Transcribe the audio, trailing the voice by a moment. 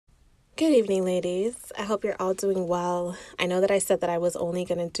Good evening, ladies. I hope you're all doing well. I know that I said that I was only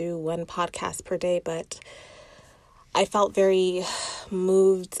going to do one podcast per day, but I felt very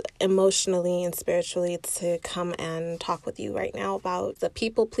moved emotionally and spiritually to come and talk with you right now about the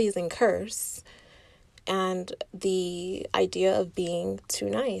people-pleasing curse and the idea of being too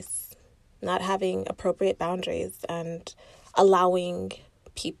nice, not having appropriate boundaries, and allowing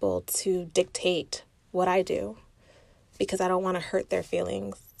people to dictate what I do because I don't want to hurt their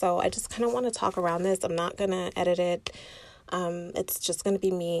feelings. So I just kind of want to talk around this. I'm not going to edit it. It's just going to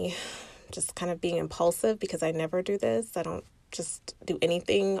be me just kind of being impulsive because I never do this. I don't just do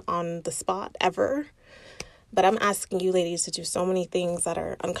anything on the spot ever. But I'm asking you ladies to do so many things that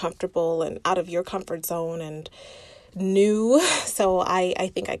are uncomfortable and out of your comfort zone and new. So I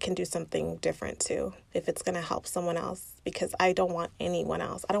think I can do something different too if it's going to help someone else, because I don't want anyone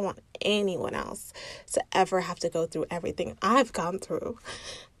else. I don't want anyone else to ever have to go through everything I've gone through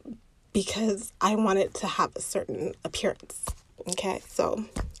because I want it to have a certain appearance. Okay, so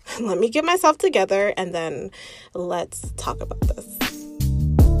let me get myself together and then let's talk about this.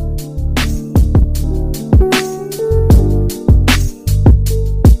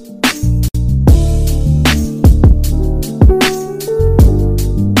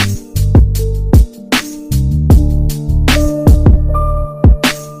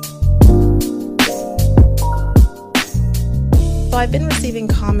 So I've been receiving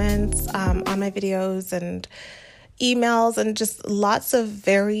comments on my videos and emails and just lots of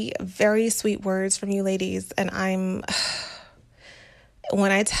very, very sweet words from you ladies. And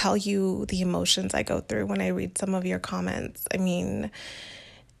when I tell you the emotions I go through when I read some of your comments, I mean,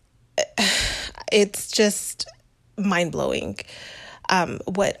 it's just mind-blowing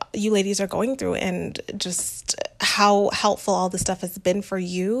what you ladies are going through and just how helpful all this stuff has been for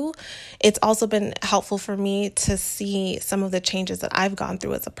you. It's also been helpful for me to see some of the changes that I've gone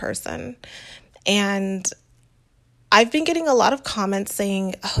through as a person. And I've been getting a lot of comments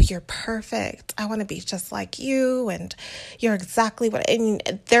saying, oh, you're perfect. I want to be just like you. And you're exactly what, and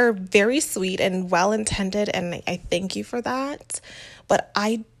they're very sweet and well-intended. And I thank you for that. But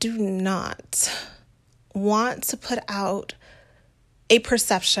I do not want to put out a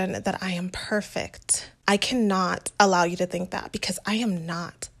perception that I am perfect. I cannot allow you to think that because I am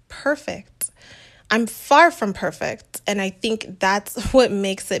not perfect. I'm far from perfect. And I think that's what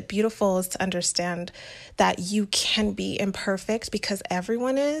makes it beautiful, is to understand that you can be imperfect because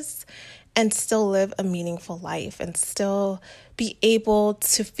everyone is, and still live a meaningful life and still be able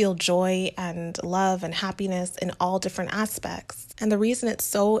to feel joy and love and happiness in all different aspects. And the reason it's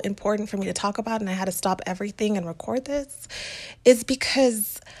so important for me to talk about, and I had to stop everything and record this, is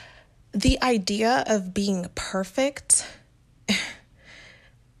because the idea of being perfect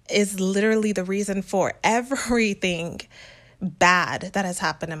is literally the reason for everything bad that has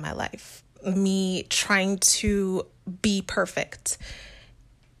happened in my life. Me trying to be perfect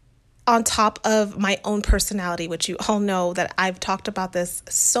on top of my own personality, which you all know that I've talked about this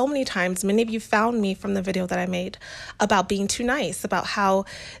so many times. Many of you found me from the video that I made about being too nice, about how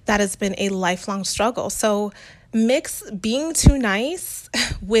that has been a lifelong struggle. So mix being too nice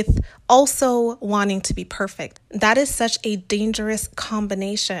with also wanting to be perfect. That is such a dangerous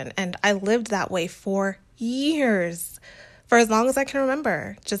combination. And I lived that way for years, for as long as I can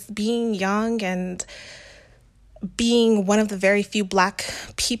remember, just being young and being one of the very few Black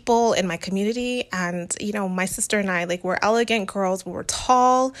people in my community. And, you know, my sister and I, we're elegant girls. We were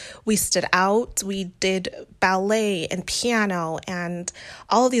tall. We stood out. We did ballet and piano and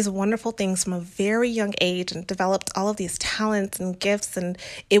all of these wonderful things from a very young age and developed all of these talents and gifts. And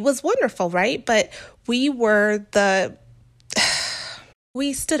it was wonderful, right? But we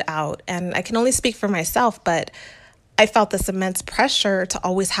stood out. And I can only speak for myself, but I felt this immense pressure to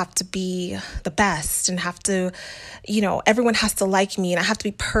always have to be the best and have to, everyone has to like me and I have to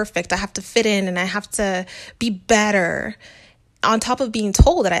be perfect. I have to fit in and I have to be better, on top of being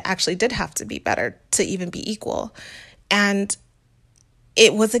told that I actually did have to be better to even be equal. And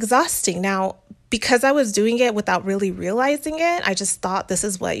it was exhausting. Now, because I was doing it without really realizing it, I just thought this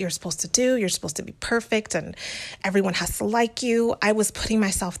is what you're supposed to do. You're supposed to be perfect and everyone has to like you. I was putting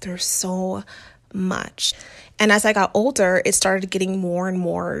myself through so much. And as I got older, it started getting more and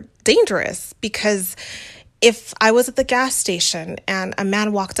more dangerous, because if I was at the gas station and a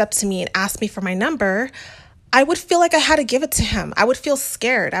man walked up to me and asked me for my number, I would feel like I had to give it to him. I would feel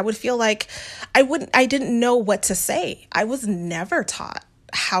scared. I would feel like I didn't know what to say. I was never taught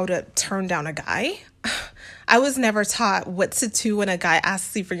how to turn down a guy. I was never taught what to do when a guy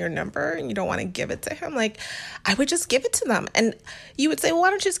asks you for your number and you don't want to give it to him. I would just give it to them. And you would say, well, why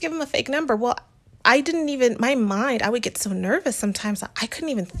don't you just give him a fake number? Well, my mind, I would get so nervous sometimes that I couldn't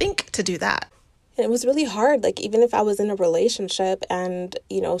even think to do that. And it was really hard. Like, even if I was in a relationship and,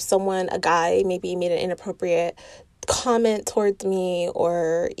 a guy maybe made an inappropriate comment towards me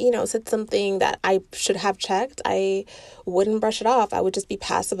or, said something that I should have checked, I wouldn't brush it off. I would just be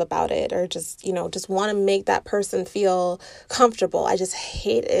passive about it or just want to make that person feel comfortable. I just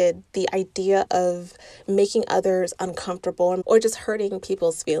hated the idea of making others uncomfortable or just hurting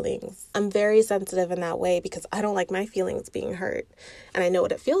people's feelings. I'm very sensitive in that way because I don't like my feelings being hurt and I know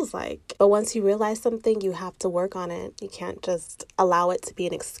what it feels like. But once you realize something, you have to work on it. You can't just allow it to be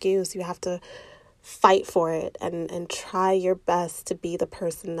an excuse. You have to fight for it and try your best to be the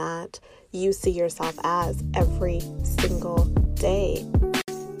person that you see yourself as every single day.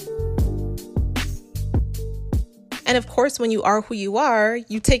 And of course, when you are who you are,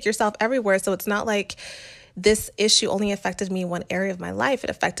 you take yourself everywhere. So it's not like this issue only affected me in one area of my life.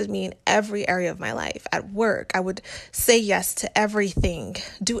 It affected me in every area of my life. At work, I would say yes to everything,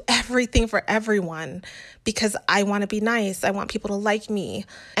 do everything for everyone because I want to be nice. I want people to like me.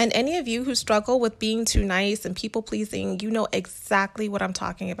 And any of you who struggle with being too nice and people pleasing, you know exactly what I'm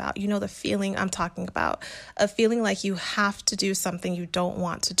talking about. You know the feeling I'm talking about, a feeling like you have to do something you don't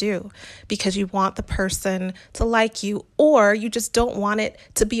want to do because you want the person to like you, or you just don't want it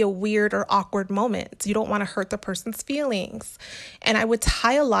to be a weird or awkward moment. You don't want to hurt the person's feelings. And I would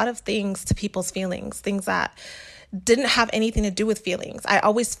tie a lot of things to people's feelings, things that didn't have anything to do with feelings. I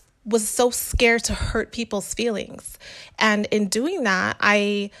always was so scared to hurt people's feelings. And in doing that,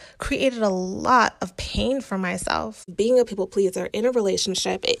 I created a lot of pain for myself. Being a people pleaser in a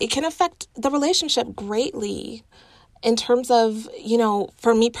relationship, it can affect the relationship greatly. In terms of,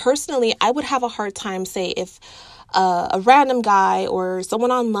 for me personally, I would have a hard time, say, if a random guy or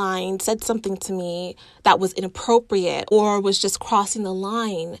someone online said something to me that was inappropriate or was just crossing the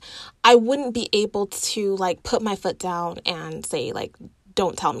line. I wouldn't be able to put my foot down and say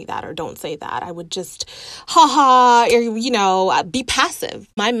don't tell me that or don't say that. I would just or be passive.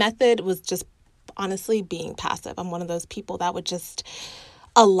 My method was just honestly being passive. I'm one of those people that would just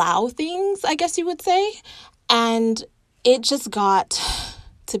allow things, I guess you would say. And it just got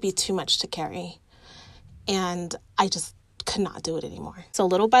to be too much to carry. And I just could not do it anymore. So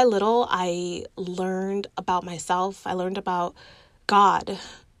little by little, I learned about myself. I learned about God.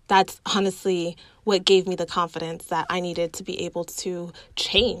 That's honestly what gave me the confidence that I needed to be able to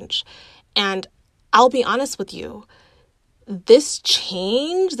change. And I'll be honest with you, this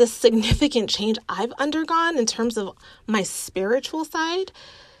significant change I've undergone in terms of my spiritual side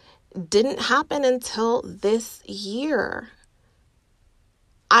didn't happen until this year.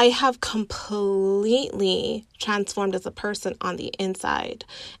 I have completely transformed as a person on the inside.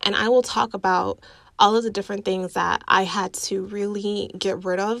 And I will talk about all of the different things that I had to really get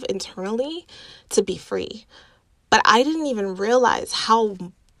rid of internally to be free. But I didn't even realize how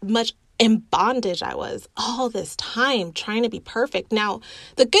much in bondage I was all this time trying to be perfect. Now,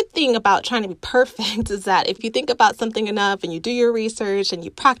 the good thing about trying to be perfect is that if you think about something enough and you do your research and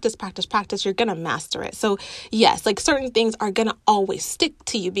you practice, you're going to master it. So yes, certain things are going to always stick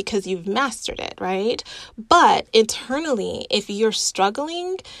to you because you've mastered it, right? But internally, if you're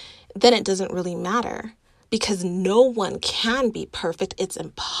struggling, then it doesn't really matter. Because no one can be perfect. It's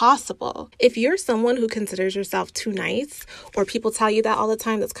impossible. If you're someone who considers yourself too nice, or people tell you that all the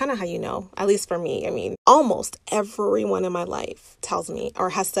time, that's kind of how you know, at least for me. I mean, almost everyone in my life tells me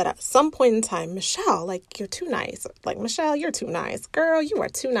or has said at some point in time, Michelle, you're too nice. Michelle, you're too nice. Girl, you are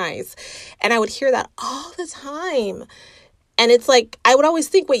too nice. And I would hear that all the time. And it's I would always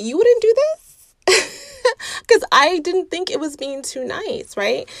think, wait, you wouldn't do this? Because I didn't think it was being too nice,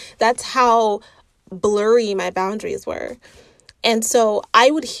 right? That's how blurry my boundaries were. And so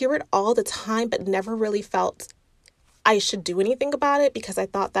I would hear it all the time, but never really felt I should do anything about it because I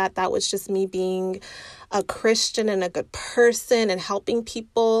thought that was just me being a Christian and a good person and helping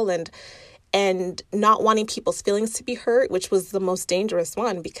people and not wanting people's feelings to be hurt, which was the most dangerous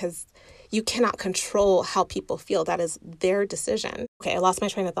one because you cannot control how people feel. That is their decision. Okay, I lost my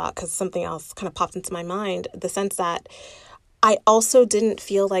train of thought because something else kind of popped into my mind. The sense that I also didn't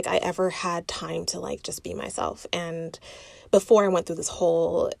feel like I ever had time to just be myself. And before I went through this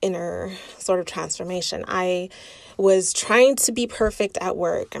whole inner sort of transformation, I was trying to be perfect at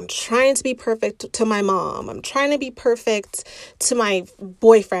work. I'm trying to be perfect to my mom. I'm trying to be perfect to my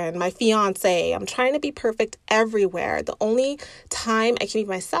boyfriend, my fiance. I'm trying to be perfect everywhere. The only time I can be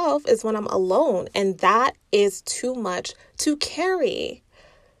myself is when I'm alone. And that is too much to carry.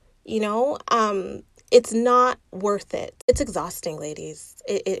 it's not worth it. It's exhausting, ladies.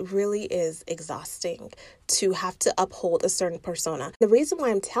 It really is exhausting to have to uphold a certain persona. The reason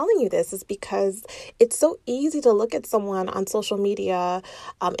why I'm telling you this is because it's so easy to look at someone on social media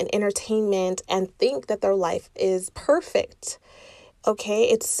and entertainment and think that their life is perfect. Okay,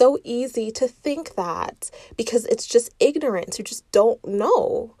 it's so easy to think that because it's just ignorance. You just don't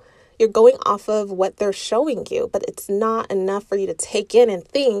know. You're going off of what they're showing you, but it's not enough for you to take in and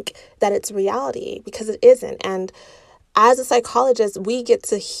think that it's reality, because it isn't. And as a psychologist, we get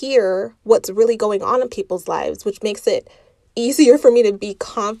to hear what's really going on in people's lives, which makes it easier for me to be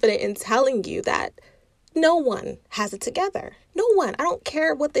confident in telling you that no one has it together. No one. I don't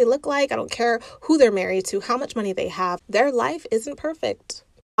care what they look like. I don't care who they're married to, how much money they have. Their life isn't perfect.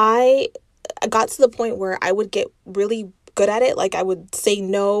 I got to the point where I would get really good at it. Like I would say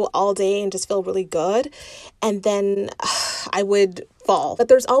no all day and just feel really good. And then I would fall. But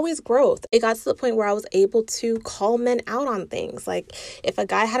there's always growth. It got to the point where I was able to call men out on things. Like if a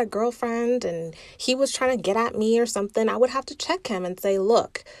guy had a girlfriend and he was trying to get at me or something, I would have to check him and say,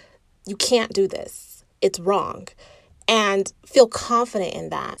 look, you can't do this. It's wrong. And feel confident in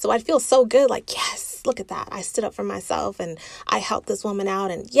that. So I'd feel so good, like, yes, look at that. I stood up for myself and I helped this woman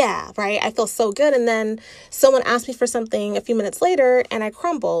out. And yeah, right. I feel so good. And then someone asks me for something a few minutes later and I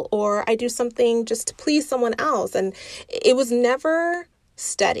crumble, or I do something just to please someone else. And it was never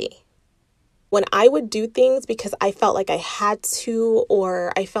steady. When I would do things because I felt like I had to,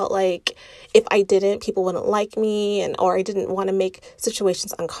 or I felt like if I didn't, people wouldn't like me, or I didn't want to make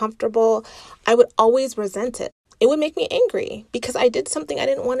situations uncomfortable, I would always resent it. It would make me angry because I did something I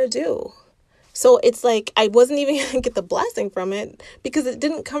didn't want to do. So it's like I wasn't even going to get the blessing from it because it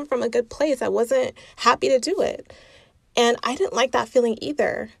didn't come from a good place. I wasn't happy to do it. And I didn't like that feeling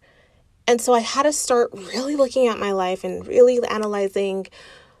either. And so I had to start really looking at my life and really analyzing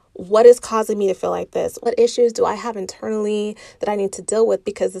what is causing me to feel like this? What issues do I have internally that I need to deal with?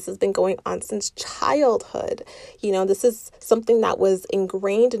 Because this has been going on since childhood. You know, this is something that was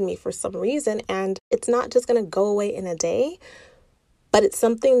ingrained in me for some reason, and it's not just going to go away in a day, but it's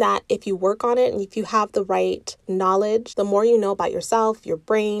something that if you work on it and if you have the right knowledge, the more you know about yourself, your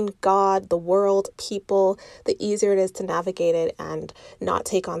brain, God, the world, people, the easier it is to navigate it and not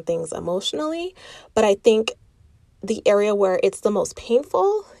take on things emotionally. But I think the area where it's the most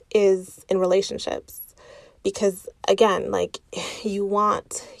painful is in relationships, because again, like, you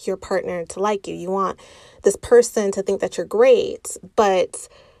want your partner to like you. You want this person to think that you're great, but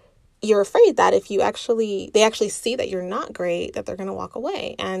you're afraid that if they actually see that you're not great, that they're going to walk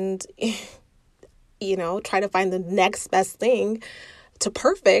away and, you know, try to find the next best thing to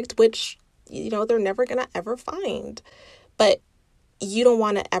perfect, which, you know, they're never going to ever find. But you don't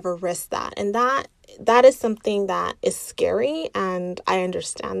want to ever risk that. And that is something that is scary, and I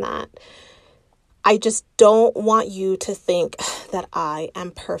understand that. I just don't want you to think that I am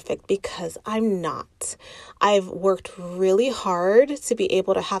perfect, because I'm not. I've worked really hard to be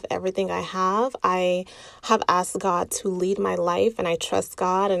able to have everything I have. I have asked God to lead my life, and I trust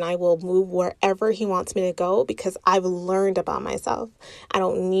God, and I will move wherever He wants me to go because I've learned about myself. I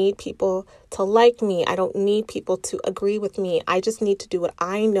don't need people to like me. I don't need people to agree with me. I just need to do what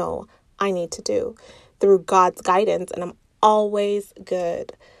I know I need to do through God's guidance, and I'm always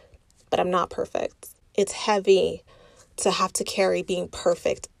good. But I'm not perfect. It's heavy to have to carry being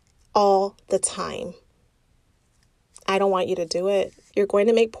perfect all the time. I don't want you to do it. You're going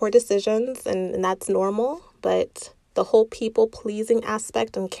to make poor decisions, and that's normal. But the whole people-pleasing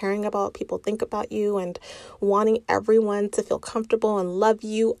aspect and caring about what people think about you and wanting everyone to feel comfortable and love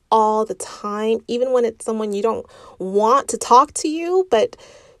you all the time, even when it's someone you don't want to talk to you, but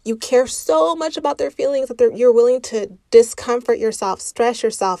you care so much about their feelings that you're willing to discomfort yourself, stress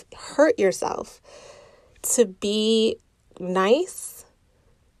yourself, hurt yourself to be nice,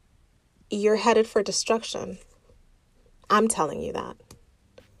 you're headed for destruction. I'm telling you that.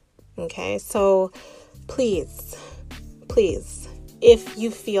 Okay, so please, if you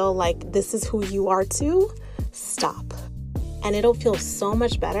feel like this is who you are too, stop. And it'll feel so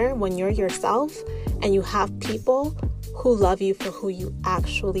much better when you're yourself and you have people who love you for who you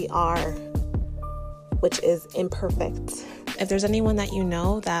actually are, which is imperfect. If there's anyone that you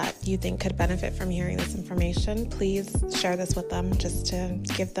know that you think could benefit from hearing this information, please share this with them just to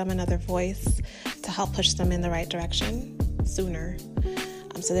give them another voice to help push them in the right direction sooner,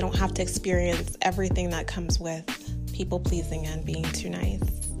 so they don't have to experience everything that comes with people pleasing and being too nice.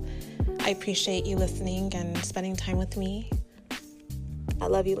 I appreciate you listening and spending time with me. I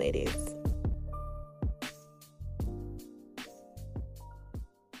love you, ladies.